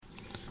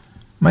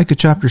Micah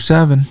chapter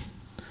 7.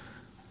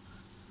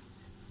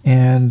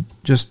 And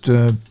just,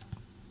 3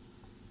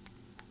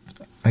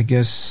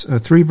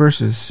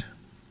 verses.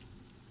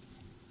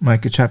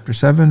 Micah chapter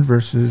 7,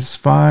 verses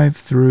 5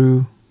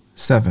 through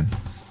 7.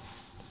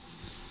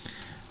 I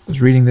was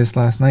reading this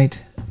last night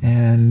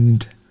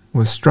and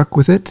was struck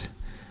with it.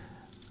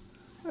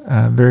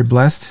 Very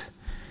blessed.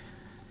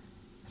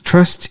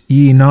 Trust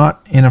ye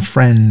not in a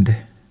friend.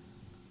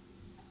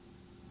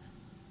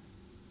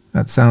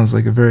 That sounds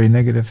like a very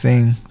negative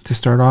thing to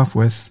start off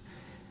with.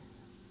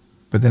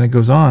 But then it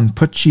goes on.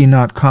 Put ye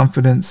not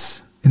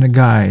confidence in a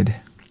guide.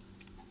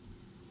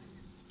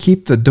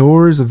 Keep the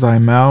doors of thy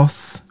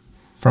mouth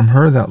from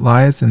her that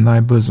lieth in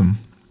thy bosom.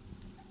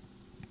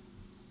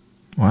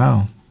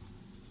 Wow.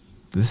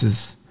 This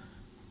is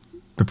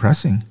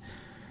depressing.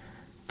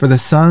 For the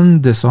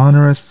son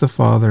dishonoreth the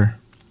father.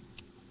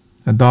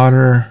 The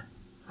daughter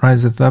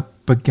riseth up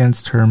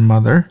against her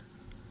mother.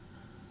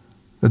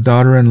 The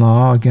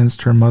daughter-in-law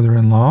against her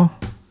mother-in-law.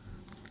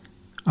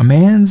 A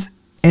man's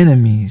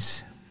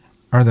enemies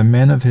are the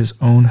men of his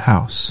own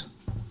house.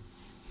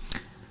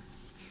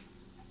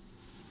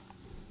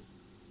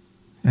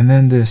 And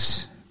then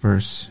this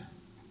verse.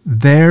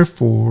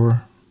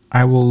 Therefore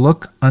I will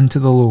look unto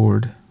the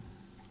Lord.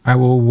 I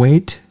will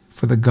wait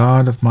for the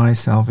God of my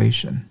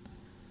salvation.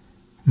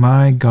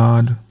 My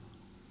God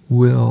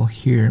will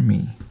hear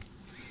me.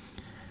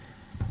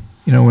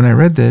 You know, when I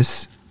read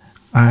this,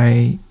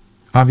 I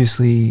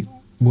obviously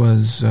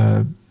was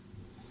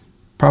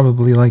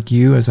probably like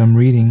you as I'm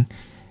reading.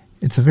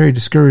 It's a very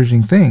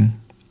discouraging thing.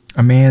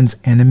 A man's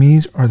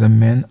enemies are the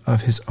men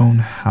of his own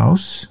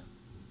house.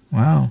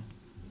 Wow.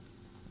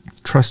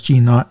 Trust ye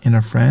not in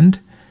a friend.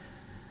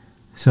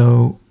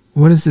 So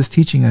what is this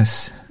teaching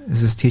us?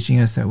 Is this teaching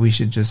us that we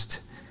should just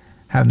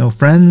have no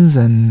friends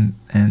and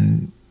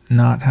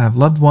not have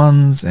loved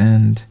ones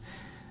and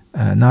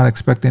not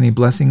expect any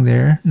blessing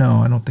there? No,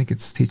 I don't think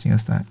it's teaching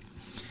us that.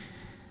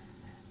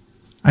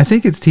 I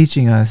think it's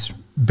teaching us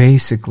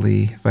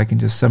basically, if I can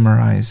just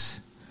summarize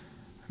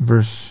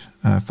verse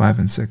 5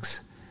 and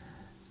 6,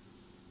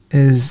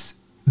 is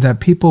that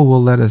people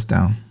will let us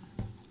down.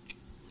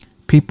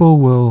 People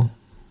will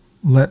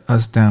let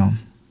us down.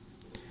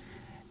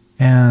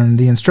 And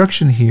the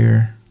instruction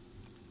here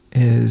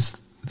is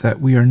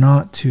that we are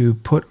not to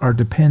put our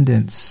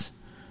dependence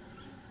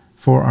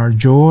for our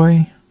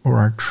joy or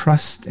our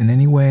trust in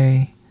any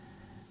way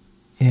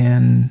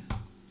in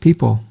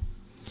people.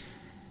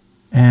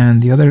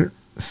 And the other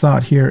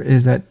thought here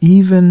is that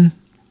even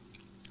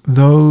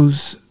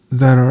those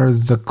that are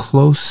the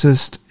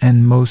closest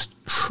and most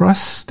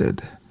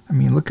trusted, I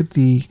mean, look at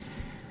these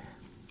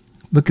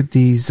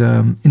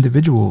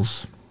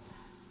individuals.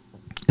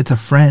 It's a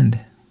friend.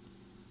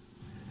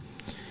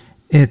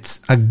 It's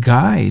a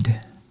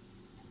guide.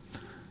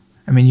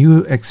 I mean,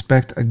 you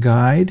expect a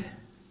guide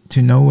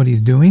to know what he's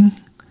doing.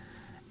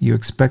 You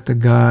expect a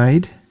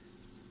guide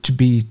to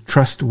be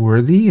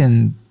trustworthy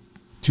and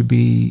to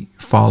be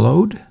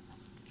followed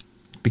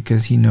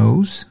because he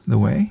knows the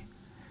way.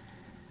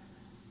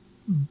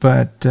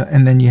 But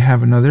and then you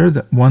have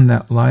another, one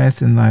that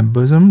lieth in thy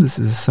bosom. This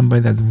is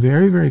somebody that's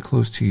very, very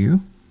close to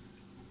you.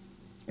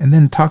 And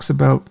then it talks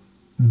about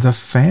the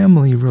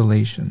family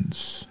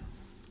relations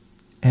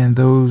and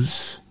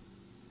those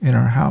in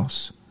our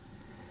house.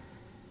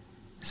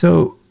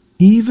 So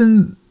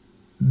even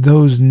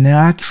those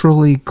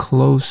naturally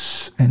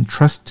close and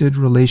trusted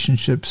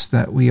relationships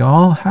that we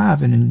all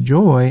have and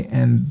enjoy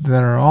and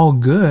that are all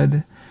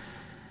good,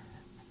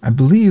 I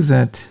believe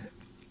that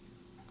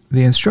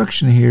the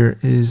instruction here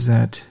is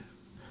that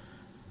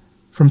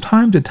from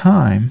time to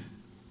time,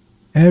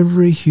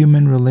 every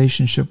human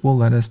relationship will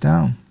let us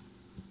down.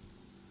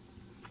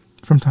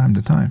 From time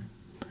to time.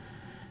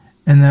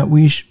 And that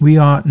we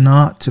ought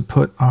not to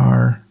put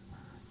our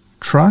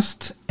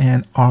trust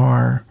and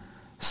our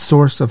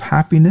source of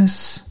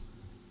happiness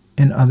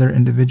in other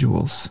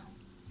individuals,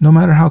 no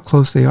matter how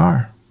close they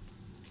are.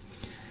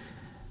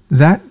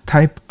 That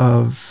type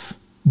of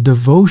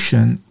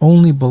devotion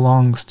only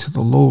belongs to the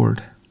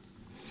Lord.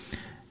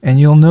 And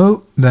you'll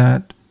note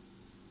that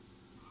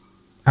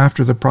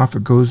after the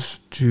prophet goes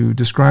to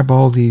describe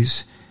all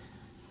these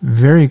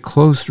very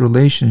close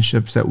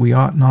relationships that we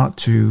ought not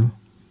to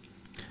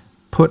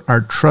put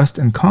our trust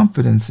and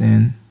confidence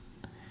in,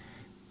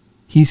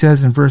 he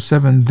says in verse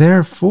 7,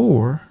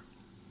 therefore,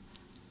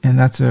 and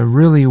that's a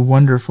really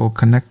wonderful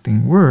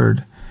connecting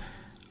word,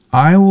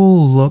 I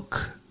will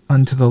look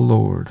unto the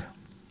Lord.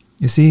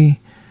 You see,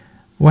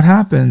 what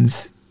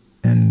happens,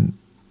 and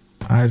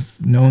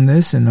I've known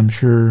this, and I'm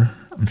sure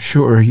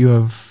you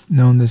have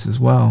known this as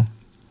well,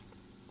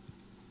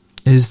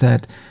 is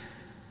that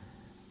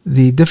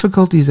the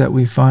difficulties that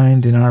we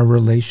find in our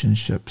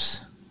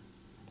relationships,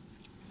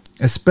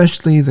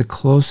 especially the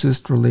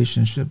closest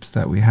relationships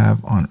that we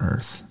have on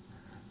earth,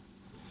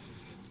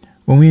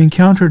 when we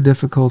encounter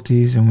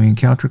difficulties and we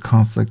encounter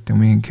conflict and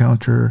we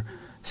encounter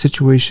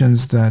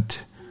situations that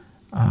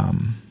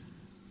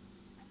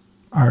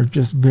are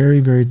just very,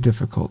 very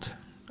difficult,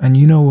 and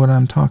you know what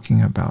I'm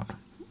talking about.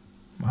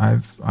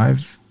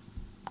 I've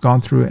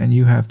gone through it, and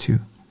you have too.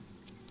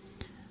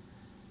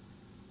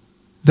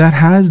 that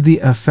has the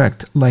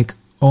effect, like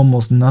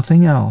almost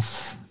nothing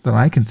else that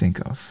I can think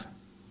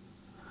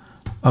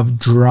of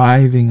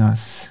driving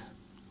us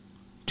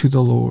to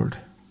the Lord,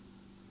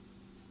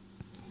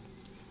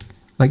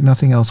 like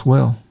nothing else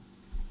will.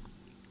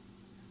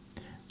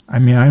 I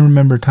mean, I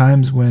remember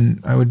times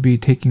when I would be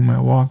taking my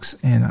walks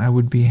and I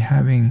would be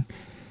having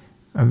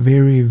a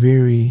very,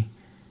 very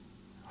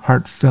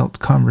heartfelt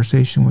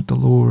conversation with the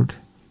Lord.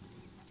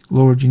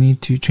 Lord, you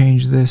need to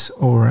change this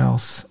or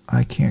else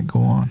I can't go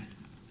on.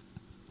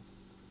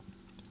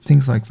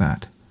 Things like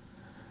that.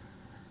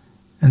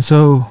 And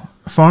so,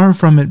 far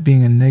from it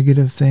being a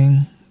negative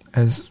thing,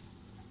 as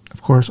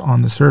of course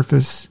on the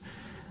surface,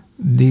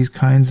 these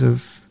kinds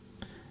of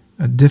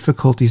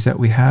difficulties that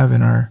we have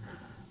in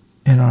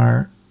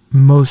our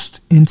most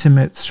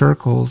intimate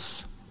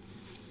circles,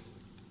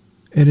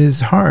 it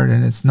is hard,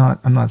 and it's not,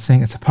 I'm not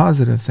saying it's a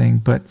positive thing,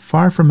 but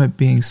far from it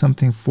being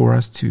something for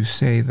us to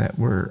say that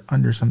we're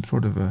under some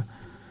sort of a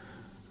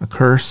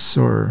curse,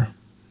 or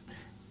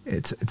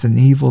it's an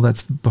evil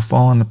that's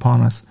befallen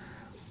upon us.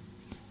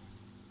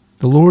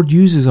 The Lord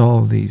uses all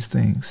of these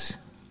things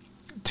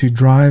to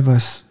drive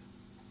us,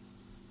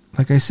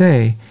 like I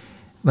say,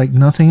 like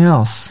nothing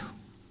else,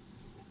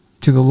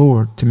 to the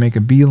Lord, to make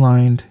a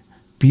beeline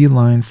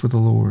for the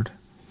Lord.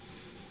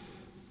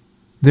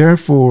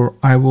 Therefore,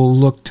 I will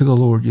look to the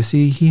Lord. You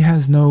see, he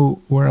has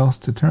nowhere else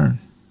to turn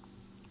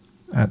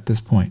at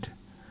this point.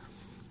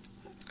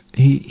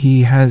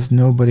 He has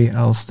nobody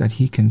else that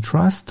he can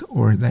trust,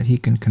 or that he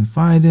can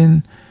confide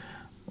in,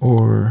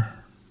 or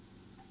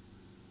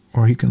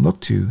he can look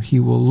to. He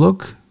will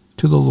look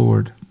to the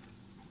Lord.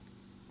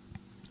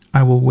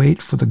 I will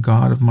wait for the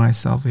God of my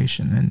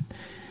salvation. And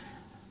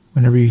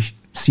whenever you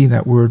see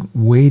that word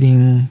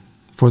waiting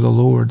for the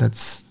Lord,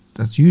 that's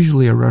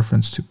usually a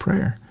reference to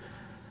prayer.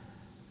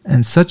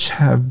 And such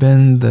have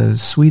been the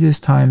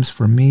sweetest times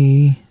for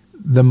me,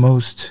 the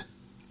most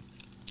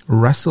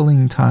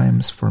wrestling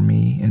times for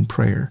me in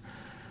prayer,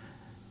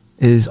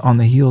 is on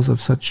the heels of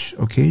such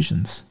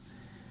occasions.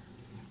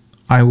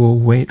 I will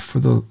wait for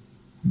the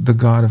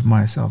God of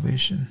my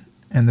salvation.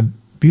 And the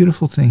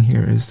beautiful thing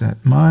here is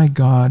that my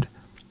God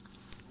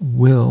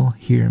will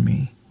hear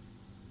me.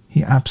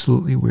 He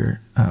absolutely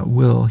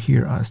will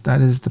hear us.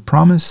 That is the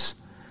promise.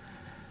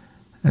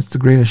 That's the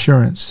great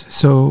assurance.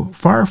 So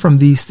far from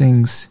these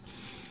things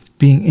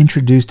being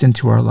introduced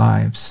into our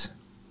lives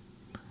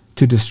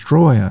to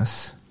destroy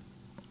us,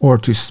 or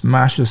to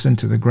smash us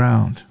into the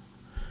ground,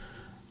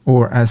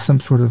 or as some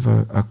sort of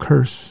a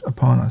curse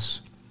upon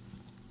us,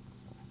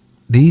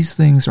 these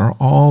things are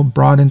all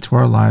brought into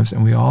our lives,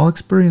 and we all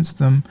experience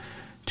them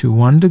to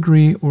one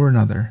degree or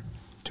another.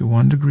 To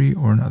one degree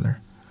or another.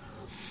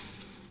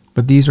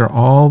 But these are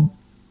all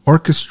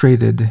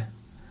orchestrated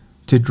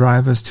to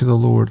drive us to the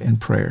Lord in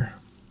prayer.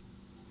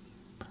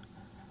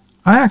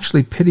 I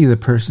actually pity the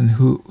person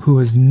who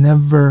has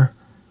never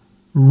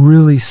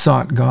really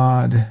sought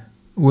God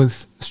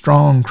with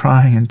strong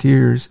crying and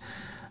tears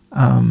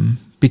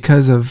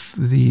because of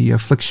the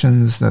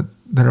afflictions that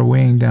are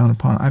weighing down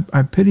upon.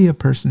 I pity a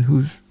person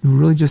who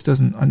really just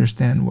doesn't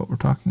understand what we're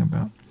talking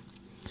about.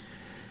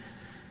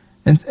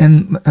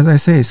 And as I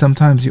say,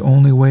 sometimes the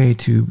only way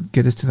to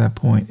get us to that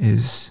point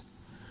is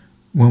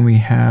when we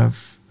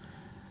have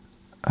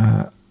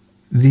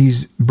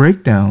these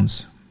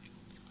breakdowns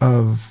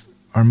of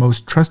our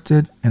most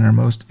trusted and our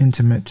most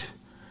intimate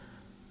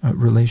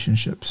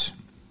relationships.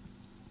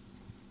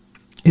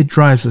 It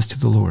drives us to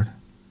the Lord,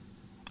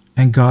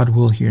 and God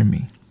will hear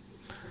me.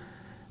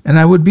 And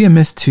I would be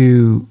amiss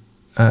to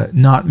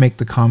not make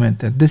the comment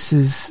that this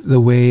is the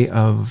way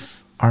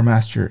of our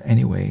Master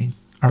anyway.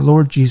 Our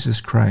Lord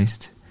Jesus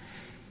Christ,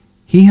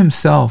 he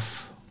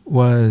himself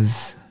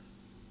was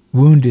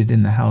wounded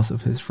in the house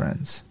of his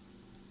friends,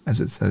 as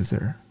it says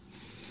there.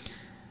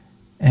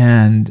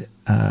 And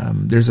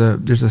there's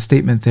a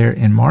statement there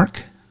in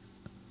Mark.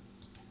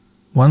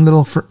 One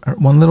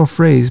little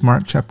phrase,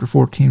 Mark chapter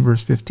 14,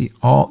 verse 50.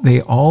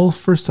 They all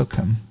forsook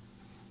him.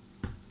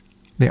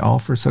 They all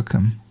forsook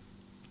him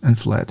and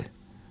fled.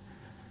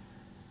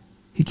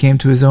 He came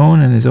to his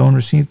own, and his own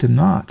received him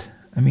not.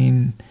 I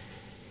mean,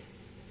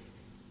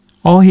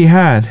 all he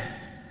had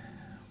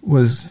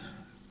was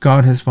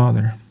God his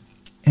Father.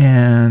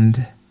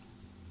 And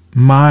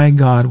my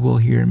God will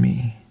hear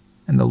me.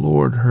 And the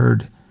Lord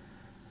heard.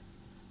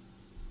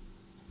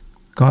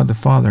 God the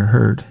Father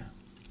heard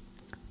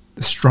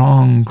the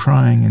strong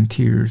crying and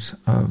tears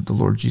of the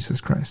Lord Jesus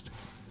Christ.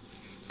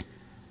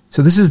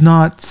 So this is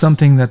not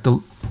something that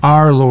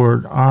our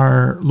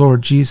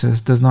Lord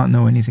Jesus does not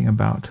know anything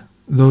about.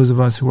 Those of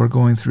us who are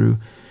going through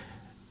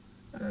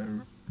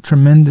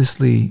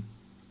tremendously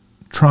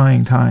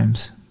trying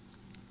times,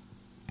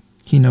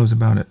 he knows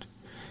about it.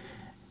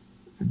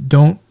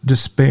 Don't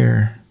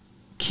despair.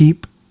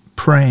 Keep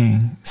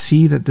praying.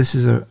 See that this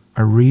is a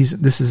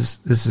reason. This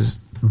is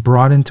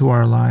brought into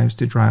our lives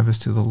to drive us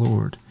to the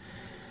Lord.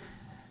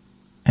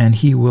 And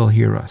he will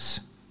hear us.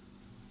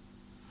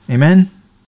 Amen?